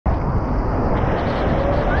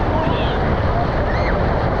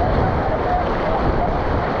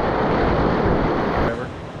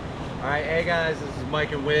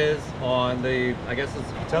Mike and Wiz on the, I guess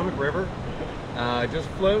it's Potomac River. Just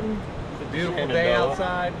floating. It's a beautiful day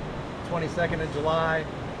outside. 22nd of July.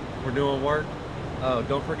 We're doing work. Oh,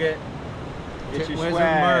 don't forget, get your swag.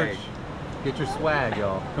 Merch. Get your swag,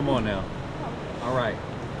 y'all. Come on now. All right.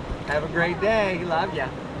 Have a great day. Love ya.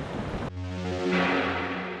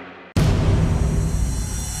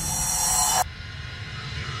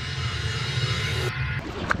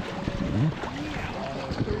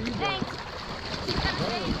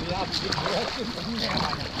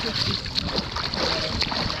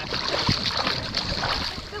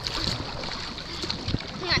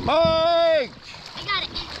 Mike! I got it.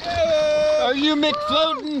 Are you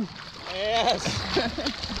McFloatin? Yes.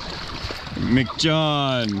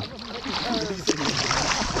 McJohn.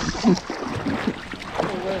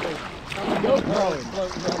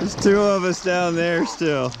 There's two of us down there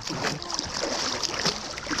still.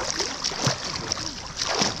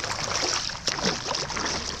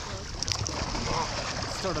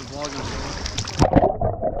 Start a vlogging show.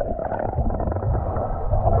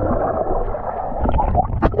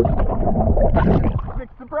 Big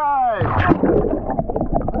surprise!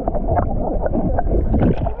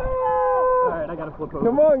 Alright, I gotta flip over.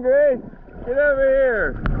 Come on, Grace! Get over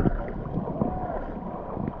here!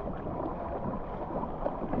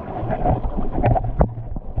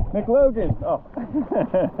 McLogan! Oh.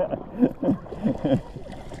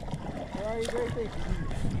 Where are you, Gracie?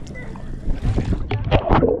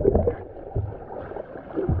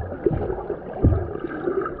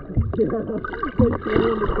 You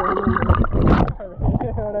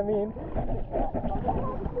know what I mean?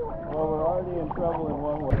 Well, we're already in trouble in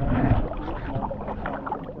one way.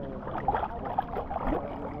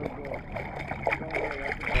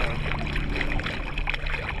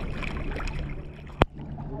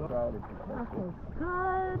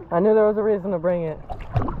 I knew there was a reason to bring it.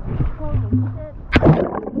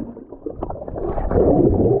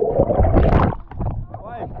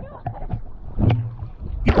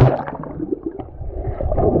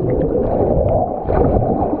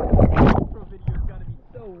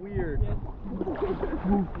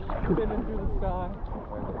 Spinning through the sky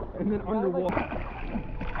and then underwater.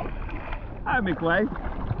 Hi, McWay.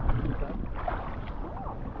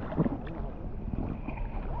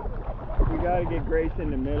 We gotta get Grace in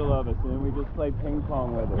the middle of us, and then we just play ping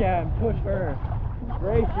pong with her. Yeah, and push her.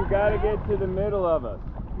 Grace, you gotta get to the middle of us.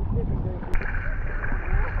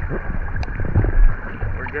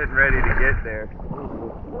 We're getting ready to get there.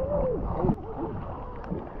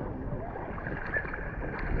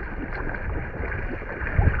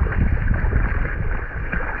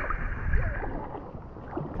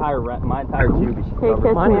 My tire tube is Hey, catch me,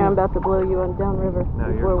 I'm about to blow you on downriver No,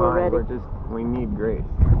 before you're we're fine. ready. We need Grace.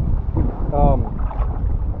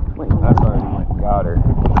 Wait, I've already got her.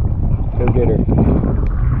 Go get her.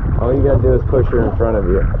 All you gotta do is push her in front of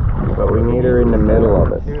you. But we need her in the middle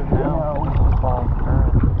of us.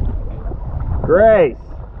 Grace,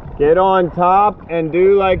 get on top and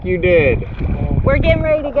do like you did. we're getting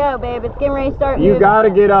ready to go, babe. It's getting ready to start You moving. gotta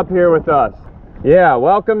get up here with us. Yeah,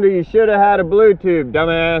 welcome to You Shoulda Had a Blue Tube,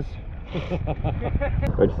 dumbass.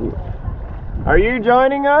 Are you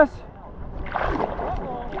joining us?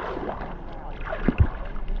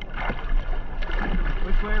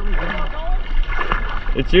 Which way are we going?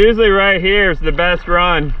 It's usually right here. It's the best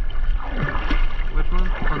run. Which one?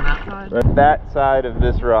 On that side? Right that side of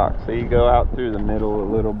this rock. So you go out through the middle a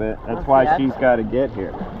little bit. That's why she's got to get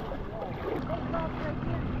here.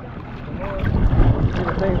 See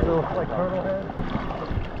the things that look like turtle heads?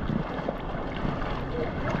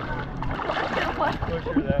 Push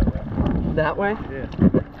her that way. That way? Yeah.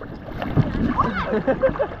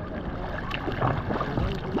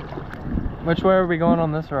 Which way are we going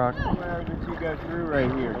on this rock? Where did you go through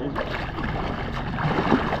right here?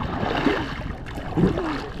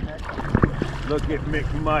 Look at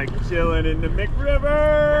McMike chilling in the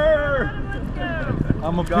McRiver!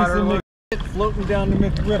 I'm a piece of Mc floating down the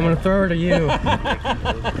McRiver. I'm gonna throw her to you.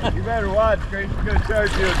 You better watch, Grace is gonna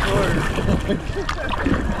charge you a quarter.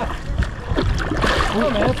 Oh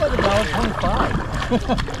man, it's like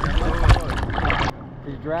 $1.25.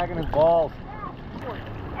 He's dragging his balls.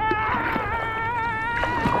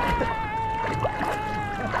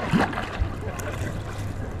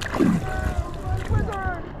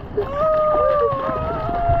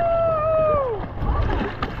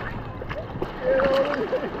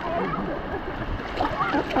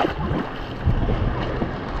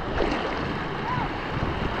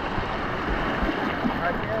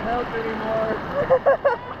 I can't help anymore.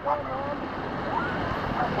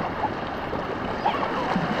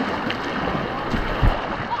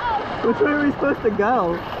 Which way are we supposed to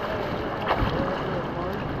go?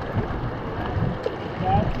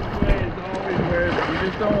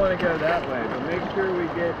 just don't want to go that way, but make sure we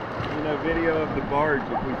get, you know, video of the barge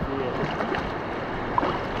if we see it.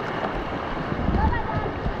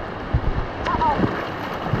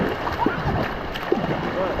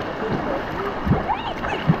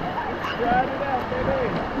 Ride it out, baby.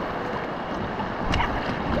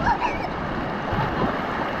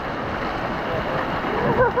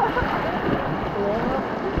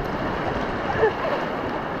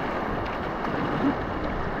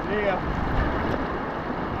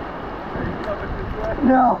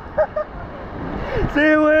 No. See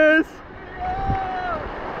you, Wiz.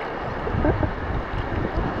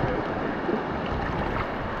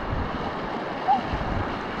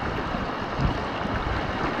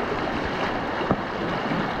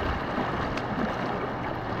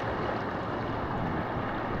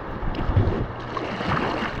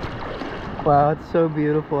 Wow, it's so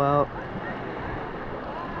beautiful out.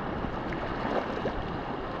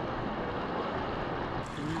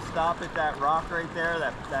 Can you stop at that rock right there,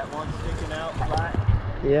 that one sticking out flat?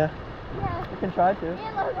 Yeah. Yeah. You can try to.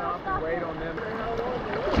 Stop and wait on them.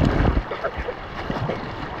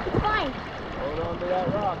 It's fine. Hold on to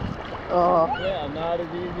that rock. Oh. Yeah, not as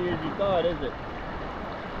easy as you thought, is it?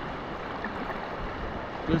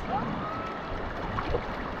 Just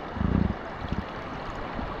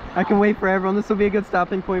I can wait for everyone. This will be a good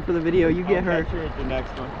stopping point for the video. You get her. I'll catch you at the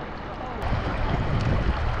next one.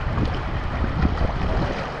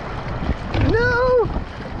 No!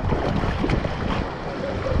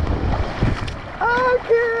 I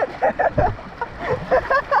can't!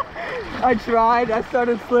 I tried. I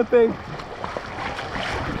started slipping.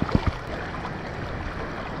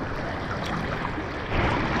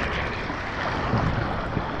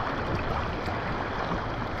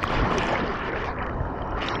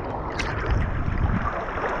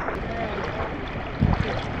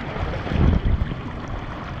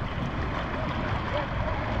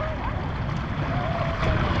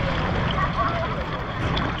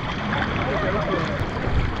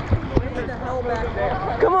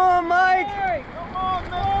 Come on, Mike! Come on,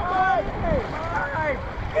 man!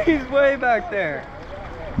 He's way back there.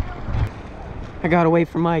 I gotta wait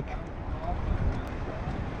for Mike.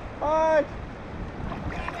 Mike!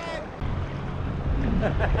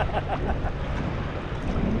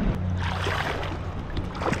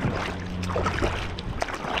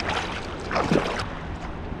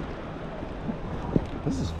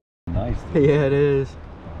 This is nice. Yeah, it is.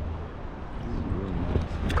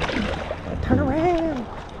 Turn around.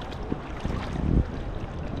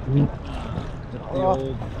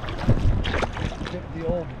 Tip the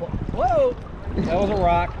old whoa! That was a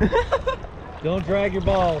rock. Don't drag your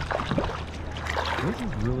balls. This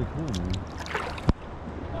is really cool, man.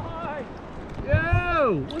 Hi!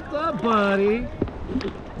 Yo! What's up, buddy?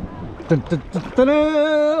 Dun, dun, dun, dun,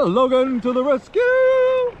 dun, Logan to the rescue!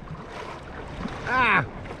 Ah!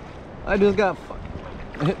 I just got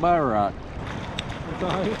hit by a rock.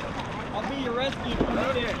 Sorry. I'll be your rescue if you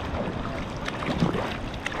need it.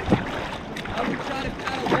 I would try to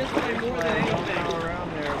paddle this way more than anything. Around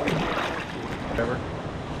there. Whatever.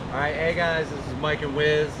 Alright, hey guys, this is Mike and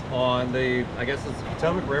Wiz on the, I guess it's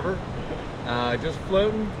Potomac River. Just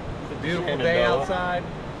floating. It's a beautiful day outside.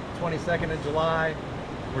 22nd of July.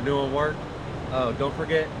 We're doing work. Oh, don't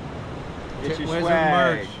forget, Get your Wizard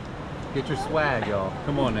swag. merch. Get your swag, y'all.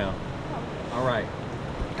 Come on now. Alright.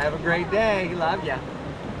 Have a great day. Love ya.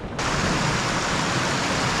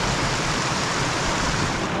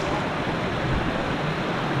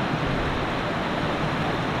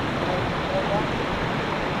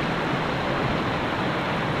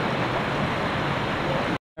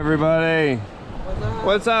 Everybody,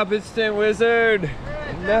 what's up? It's Tint Wizard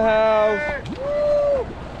in the house.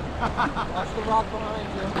 Watch the rock behind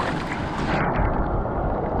you.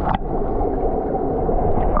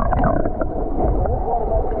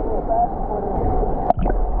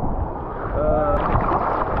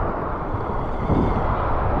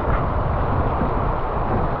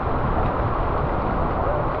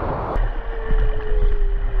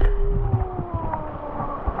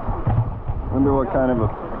 Wonder what kind of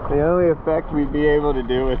the only effect we'd be able to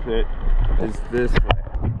do with it is this way.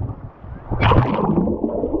 We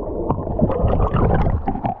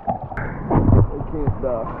can't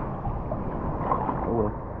stop. Oh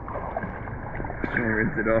well. Just gonna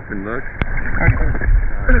rinse it off and look. I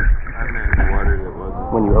meant the water that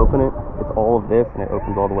wasn't. When you open it, it's all of this and it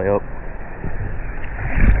opens all the way up.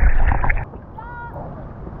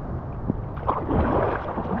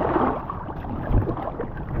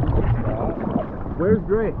 Where's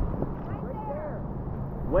Drake?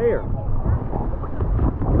 Where?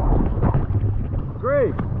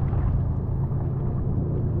 Drake!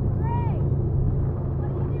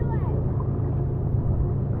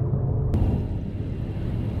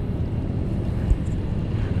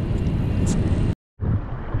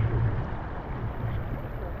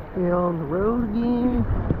 We're on the road again.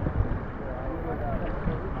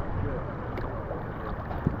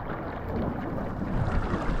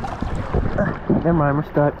 Never mind, we're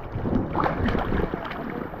stuck.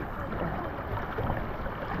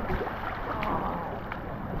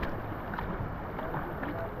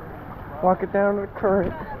 Walk it down to the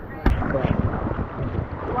current.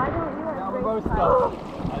 Why don't you have We're both race stuck.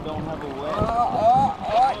 I don't have a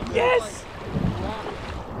way. Yes!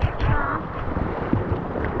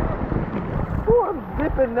 Oh, I'm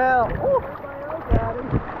zipping now. Oh.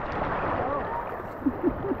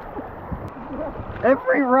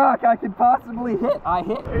 Every rock I could possibly hit, I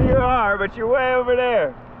hit. Here you are, but you're way over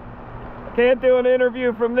there. Can't do an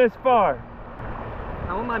interview from this far.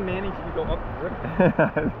 How am I managing to go up the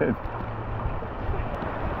river?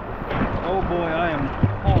 Oh boy, I am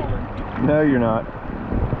hauling. No, you're not.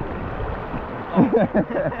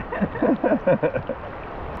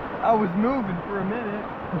 I was moving for a minute.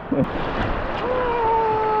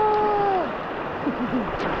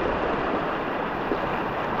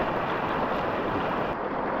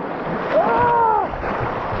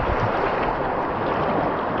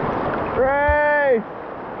 Grace!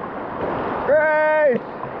 Grace!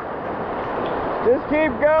 Just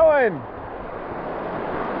keep going!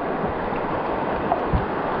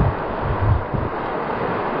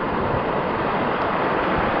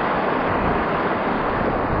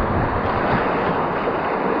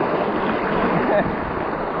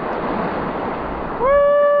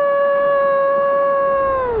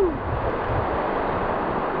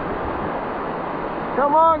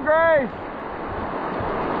 Come on, Grace!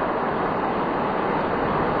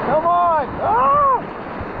 Come on! Ah!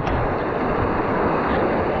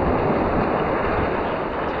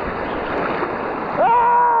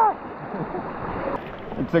 Ah!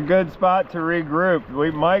 It's a good spot to regroup.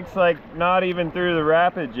 Mike's like not even through the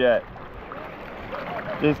rapids yet.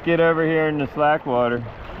 Just get over here in the slack water.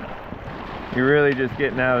 You're really just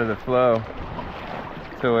getting out of the flow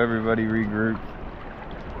until everybody regroups.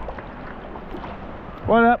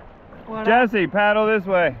 What up? What Jesse, paddle this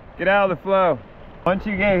way. Get out of the flow. Once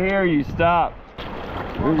you get here, you stop.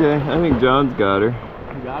 Okay, I think John's got her.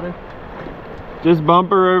 You got her? Just bump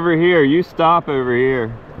her over here. You stop over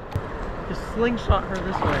here. Just slingshot her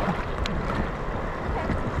this way. That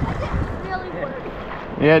didn't really work.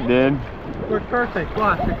 Yeah, it did. We're perfect.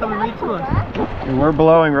 Watch, they're coming right to us. And we're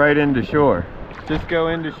blowing right into shore. Just go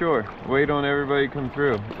into shore. Wait on everybody to come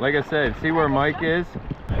through. Like I said, see where Mike is?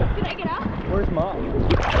 Can I get out? Where's Mom?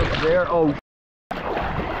 Up there. Oh.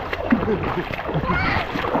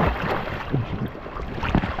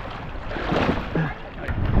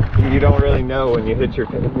 You don't really know when you hit your,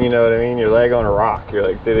 you know what I mean, your leg on a rock. You're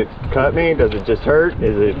like, did it cut me? Does it just hurt?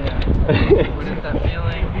 Is it? Yeah. What is that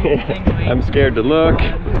feeling? Tingly. I'm scared to look.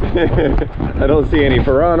 I don't see any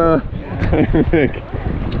piranha.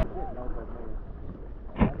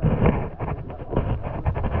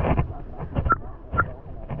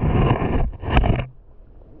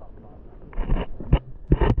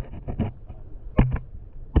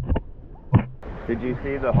 Did you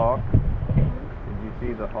see the hawk? Did you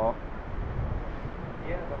see the hawk?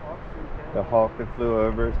 Yeah, the hawks. The hawk that flew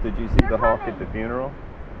over us. Did you see the hawk at the funeral?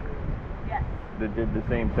 Yes. That did the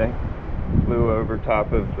same thing? Flew over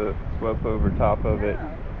top of the, swope over top of it,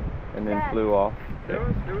 and then flew off. There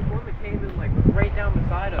was one that came in like right down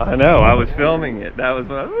beside us. I know, I was filming it. That was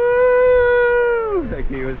what, woo! Like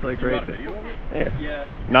he was like right there. Yeah. Yeah.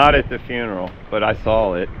 Not at the funeral, but I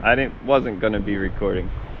saw it. Wasn't gonna be recording.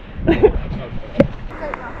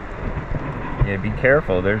 Yeah, be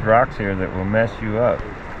careful. There's rocks here that will mess you up.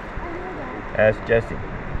 Ask Jesse. What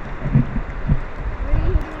are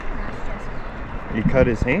you doing? Ask Jesse. He cut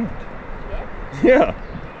his hand. Yeah.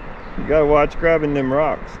 You gotta watch grabbing them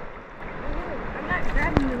rocks. I'm not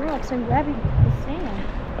grabbing the rocks, I'm grabbing the sand.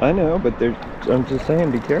 I know, but I'm just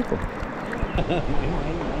saying, be careful.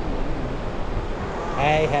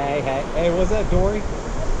 Hey, hey, hey. Hey, was that Dory?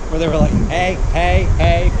 Where they were like, hey, hey,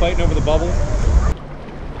 hey, fighting over the bubbles?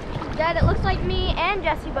 Dad, it looks like me and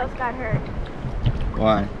Jesse both got hurt.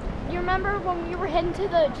 Why? You remember when we were heading to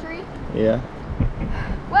the tree? Yeah.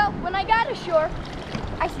 Well, when I got ashore,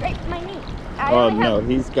 I scraped my knee. I Oh only no, have-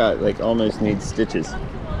 he's got like almost needs stitches.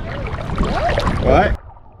 What?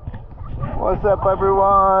 What's up,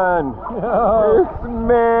 everyone? It's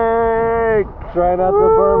Mick. Try not to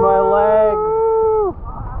burn my legs.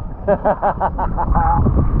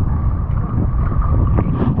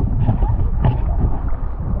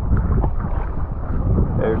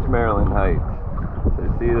 There's Maryland Heights. So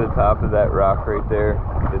see the top of that rock right there?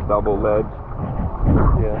 The double ledge?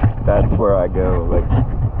 Yeah. That's where I go, like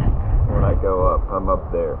when I go up. I'm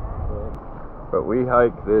up there. but we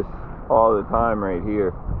hike this all the time right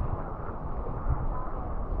here.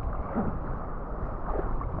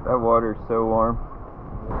 That water's so warm.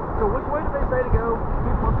 So which way do they say to go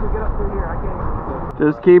once we get up through here? I can't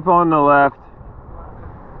even. Just keep on the left.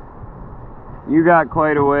 You got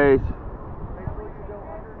quite a ways.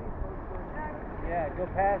 Yeah, go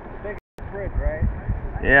past the big bridge, right?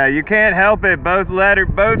 Yeah, you can't help it. Both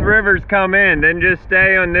rivers come in. Then just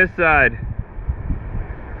stay on this side.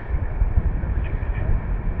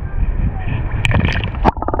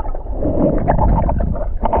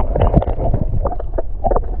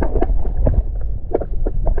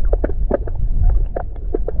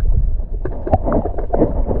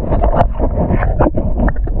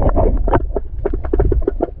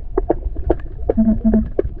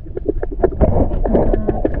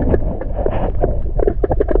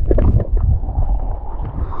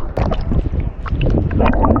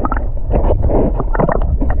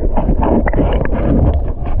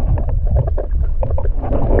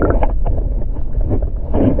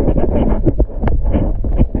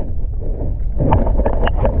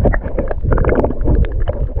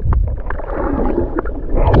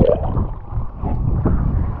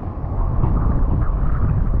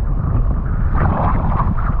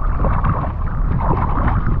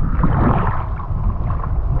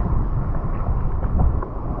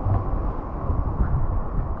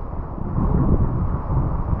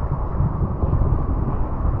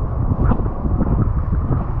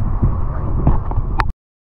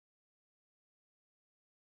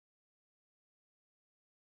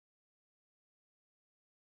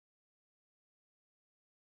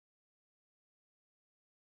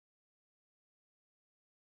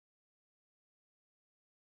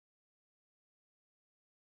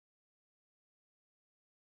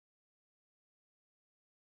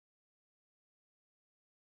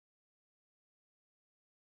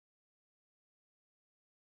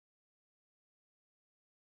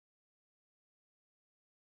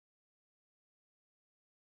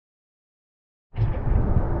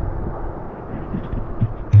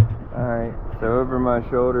 Alright, so over my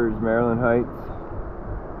shoulder is Maryland Heights.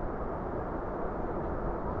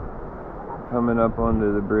 Coming up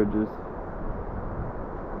onto the bridges.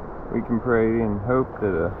 We can pray and hope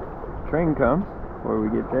that a train comes before we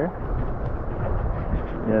get there.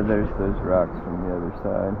 Yeah, there's those rocks from the other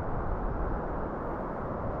side.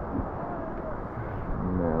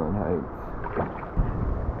 Maryland Heights.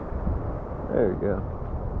 There we go.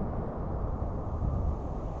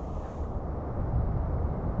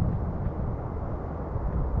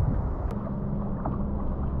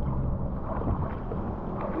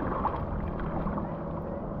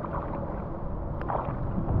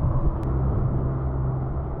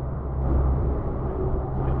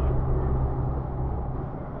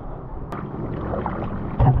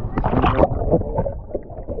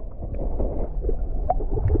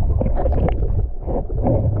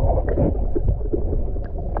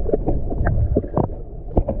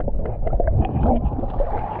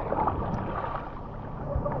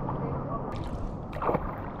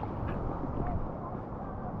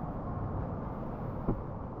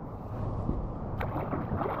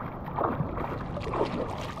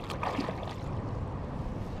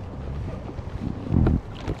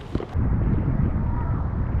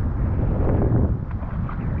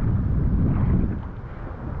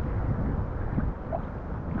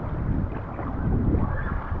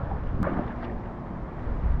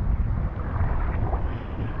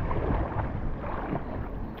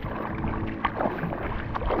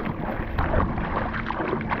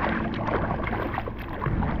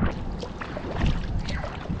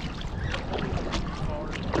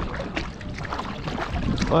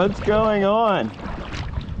 What's going on?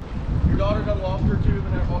 Your daughter done lost her tube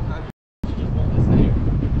and all kinds of she just won't listen.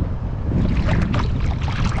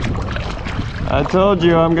 I told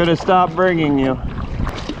you I'm gonna stop bringing you.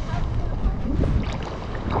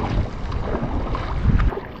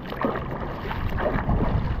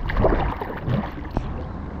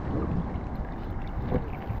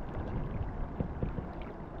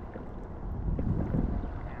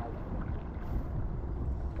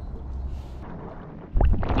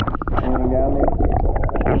 Down there.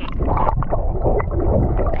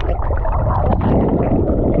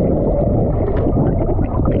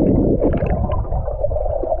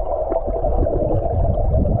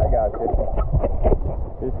 I got you.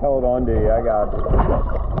 Just hold on to you. I got you.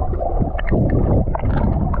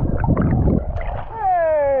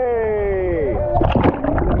 Hey!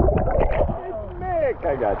 It's Mick.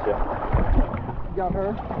 I got you. You got her?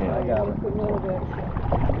 Yeah, I got her.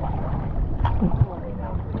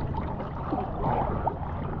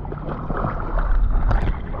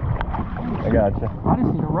 I I gotcha. I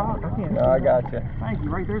just need a rock. I can't. No, I gotcha. Thank you.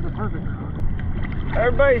 Right there's a perfect.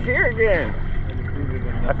 Everybody's here again.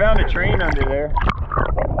 I found a train under there.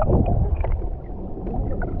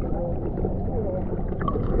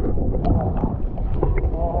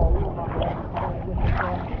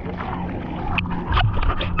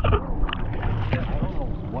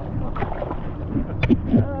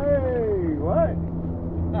 Hey, what?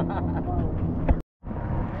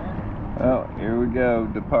 Oh, here we go,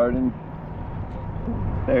 departing.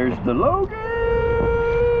 There's the Logan!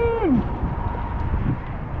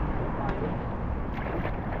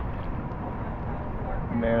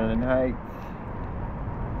 Maryland Heights.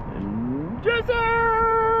 And Jesse!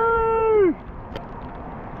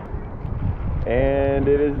 And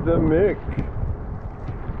it is the Mick.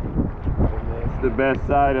 It's the best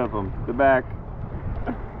side of them, the back.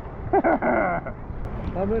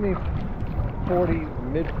 How many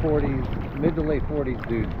mid to late 40s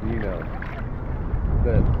dudes do you know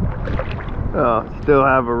that Oh, still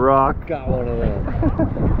have a rock. got one of them?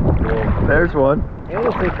 Well, There's one. and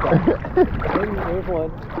a 6-pack. There's one.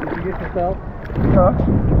 Did you get yourself? Huh?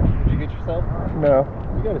 Did you get yourself? No.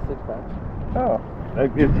 You got a 6-pack. Oh,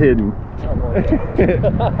 it's hidden. Oh,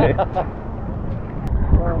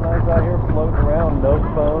 well, nice out here floating around, no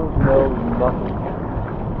phones, no nothing.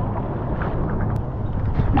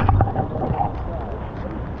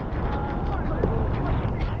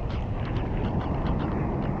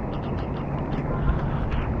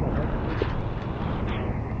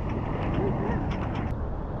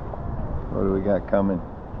 What do we got coming?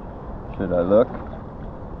 Should I look?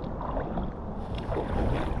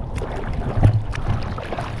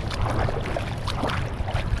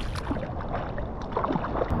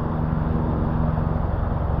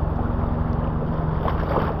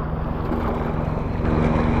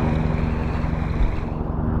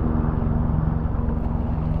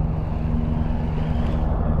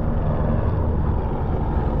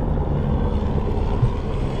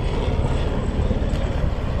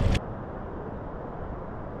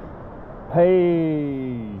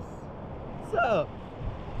 Hey, what's up?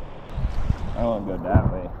 I want to go that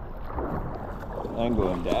way. I'm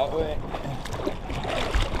going that way.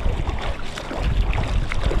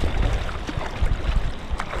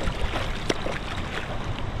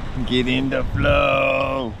 Get in the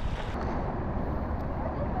flow.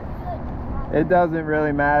 It doesn't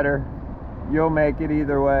really matter. You'll make it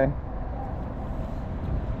either way.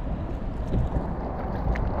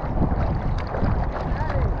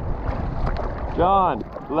 John,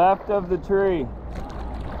 left of the tree.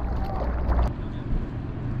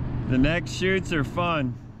 The next shoots are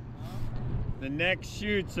fun. The next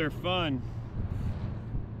shoots are fun.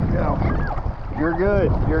 Go. You're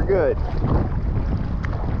good. You're good.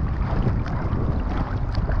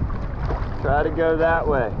 Try to go that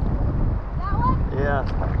way. That way? Yeah.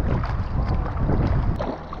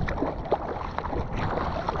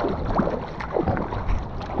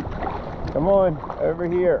 Come on, over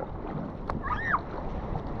here.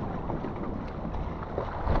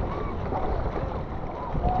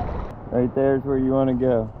 Right there's where you want to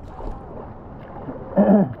go.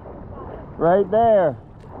 Right there.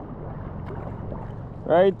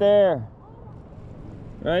 Right there.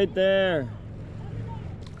 Right there.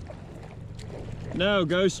 No,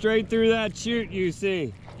 go straight through that chute you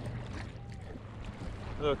see.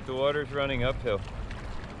 Look, the water's running uphill.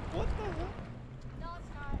 What the hell? No,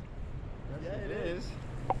 it's not. Yeah, it is.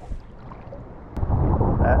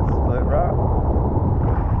 That's split rock.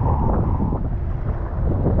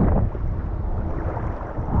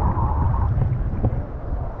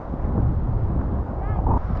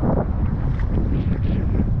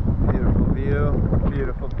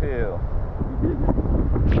 Beautiful peel.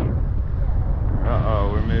 Uh-oh,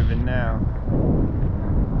 we're moving now.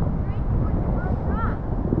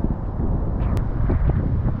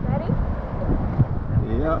 Ready?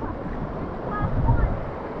 Yep.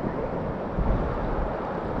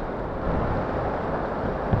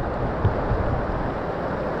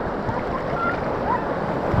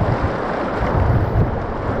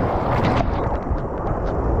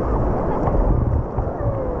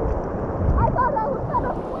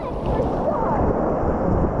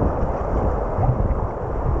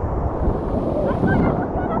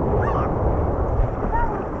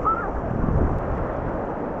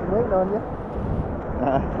 Waiting on you.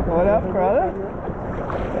 What up, brother?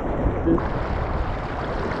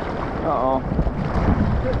 Uh-oh.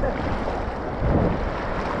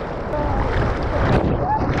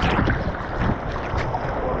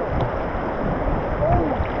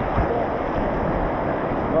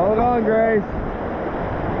 Roll it on, Grace.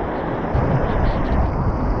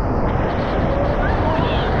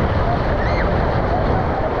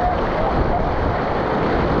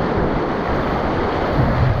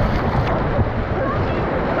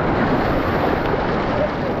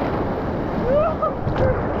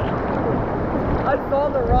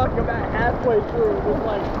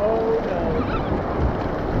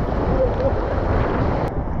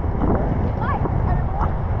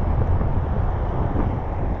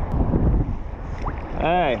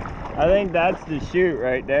 Hey, I think that's the chute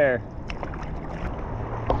right there.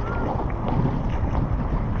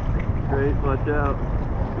 Great, watch out.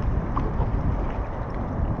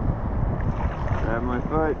 Grab my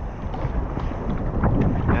foot.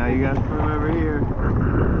 Now you gotta swim over here.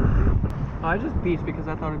 I just beached because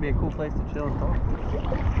I thought it'd be a cool place to chill and talk.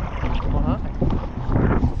 Well, huh?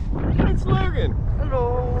 It's Logan.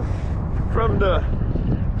 Hello. From the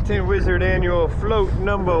Tin Wizard Annual Float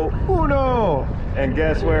number uno. And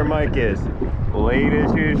guess where Mike is? Late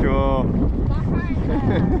as usual.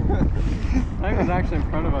 Mike was actually in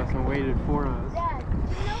front of us and waited for us. Dad,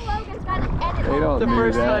 you know Logan's got an edit. They don't The do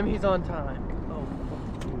first that. time he's on time. Oh.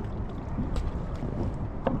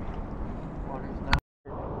 Water's not.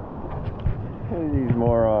 These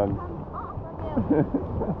morons.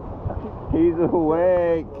 He's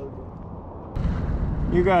awake.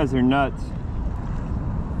 You guys are nuts.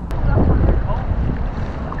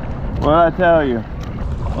 What'd I tell you?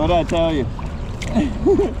 What'd I tell you?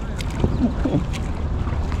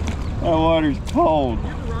 That water's cold.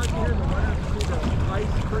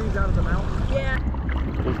 Yeah.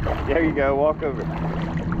 There you go, walk over.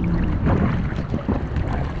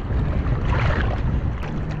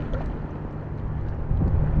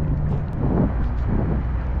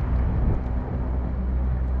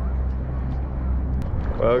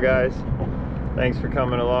 Well guys, thanks for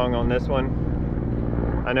coming along on this one.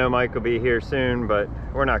 I know Mike will be here soon, but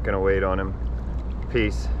we're not gonna wait on him.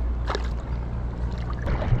 Peace.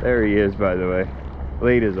 There he is, by the way.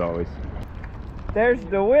 Late as always. There's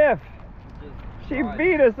the whiff. She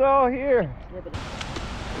beat us all here.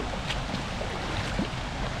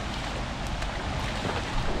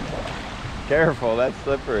 Careful, that's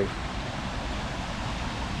slippery.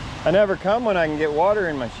 I never come when I can get water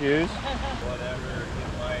in my shoes. Whatever,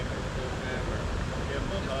 get Mike or him or give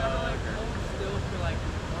him a hug. Still for like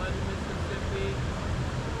 1 Mississippi,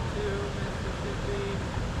 2 Mississippi,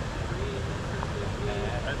 3 Mississippi.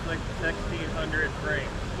 That's like 1,600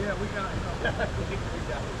 frames. Yeah, we got it.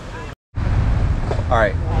 All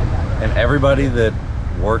right, and everybody that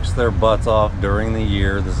works their butts off during the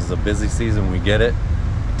year, this is a busy season, we get it.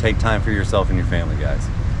 Take time for yourself and your family, guys.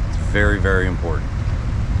 It's very, very important.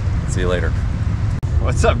 See you later.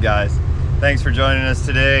 What's up, guys? Thanks for joining us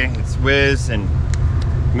today. It's Wiz and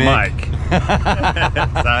Mick. Mike.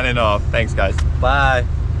 Signing off. Thanks, guys. Bye.